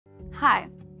Hi,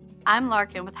 I'm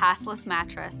Larkin with Hassless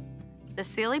Mattress. The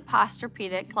Sealy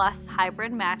Posturepedic Plus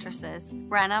Hybrid Mattresses,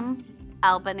 Renham,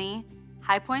 Albany,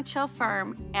 High Point Chill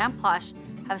Firm, and Plush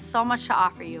have so much to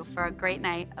offer you for a great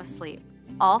night of sleep.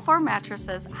 All 4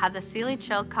 mattresses have the Sealy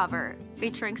Chill cover,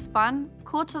 featuring spun,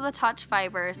 cool-to-the-touch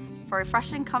fibers for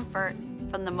refreshing comfort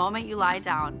from the moment you lie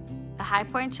down. The High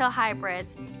Point Chill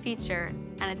hybrids feature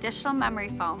an additional memory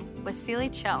foam with Sealy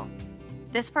Chill.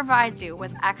 This provides you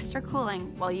with extra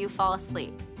cooling while you fall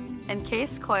asleep.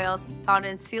 Encased coils found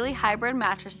in Sealy hybrid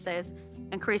mattresses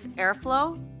increase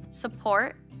airflow,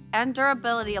 support, and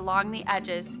durability along the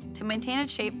edges to maintain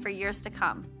its shape for years to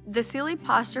come. The Sealy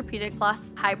Posturepedic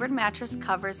Plus hybrid mattress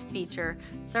covers feature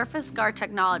surface guard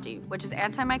technology, which is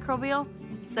antimicrobial,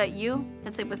 so that you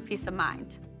can sleep with peace of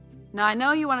mind. Now, I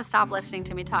know you want to stop listening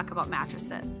to me talk about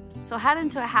mattresses, so head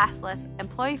into a Hassless,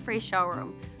 employee-free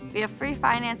showroom. We have free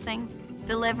financing,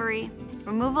 delivery,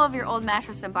 removal of your old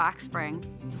mattress and box spring,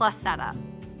 plus setup.